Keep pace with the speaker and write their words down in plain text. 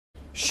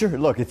Sure.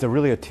 Look, it's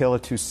really a tale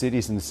of two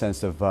cities in the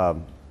sense of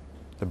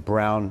the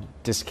brown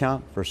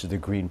discount versus the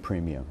green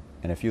premium.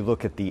 And if you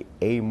look at the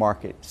A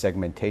market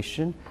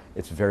segmentation,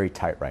 it's very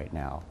tight right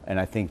now. And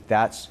I think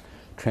that's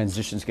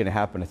transition is going to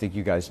happen. I think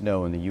you guys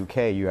know in the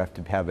UK, you have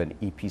to have an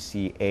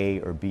EPC A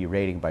or B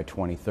rating by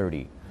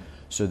 2030.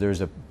 So there's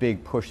a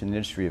big push in the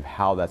industry of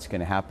how that's going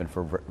to happen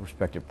for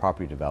respective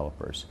property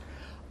developers.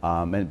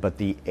 But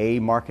the A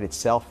market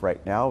itself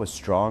right now is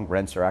strong.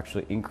 Rents are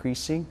actually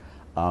increasing.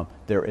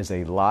 There is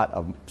a lot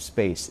of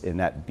space in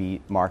that B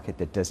market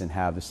that doesn't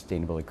have the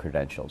sustainability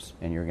credentials.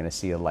 And you're going to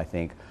see, I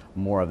think,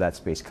 more of that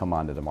space come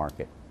onto the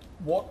market.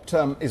 What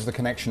is the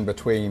connection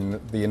between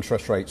the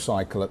interest rate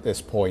cycle at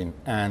this point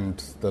and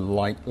the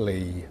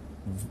likely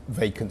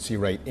vacancy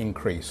rate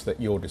increase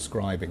that you're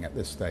describing at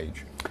this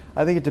stage?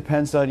 I think it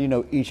depends on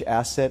each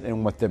asset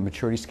and what the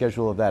maturity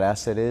schedule of that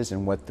asset is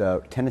and what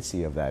the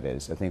tenancy of that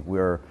is. I think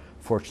we're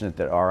fortunate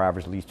that our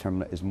average lease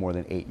term is more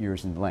than 8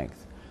 years in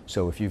length.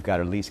 So if you've got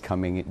a lease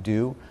coming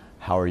due,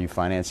 how are you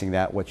financing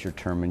that? What's your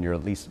term and your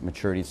lease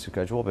maturity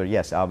schedule? But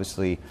yes,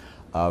 obviously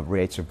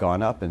rates have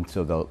gone up, and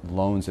so the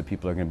loans that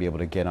people are going to be able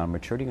to get on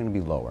maturity are going to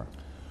be lower.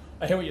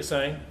 I hear what you're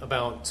saying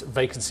about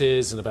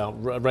vacancies and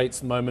about rates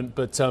at the moment,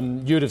 but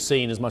you would have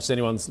seen, as much as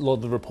anyone, a lot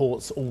of the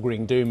reports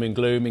auguring doom and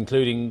gloom,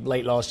 including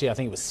late last year, I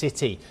think it was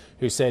Citi,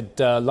 who said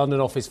London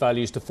office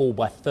values to fall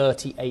by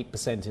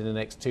 38% in the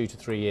next 2 to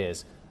 3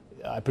 years.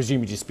 I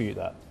presume you dispute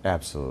that.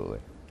 Absolutely.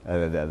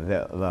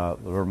 I'll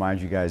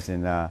remind you guys,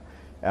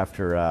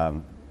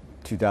 after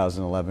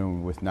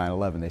 2011 with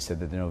 9/11, they said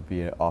that there would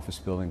be office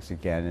buildings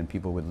again and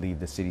people would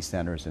leave the city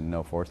centers and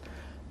so forth.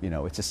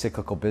 It's a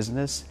cyclical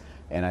business.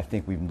 And I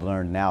think we've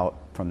learned now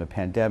from the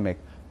pandemic,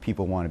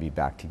 people want to be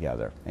back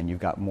together. And you've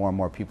got more and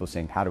more people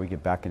saying, how do we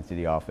get back into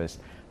the office?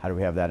 How do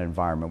we have that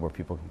environment where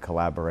people can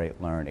collaborate,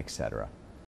 learn, et cetera?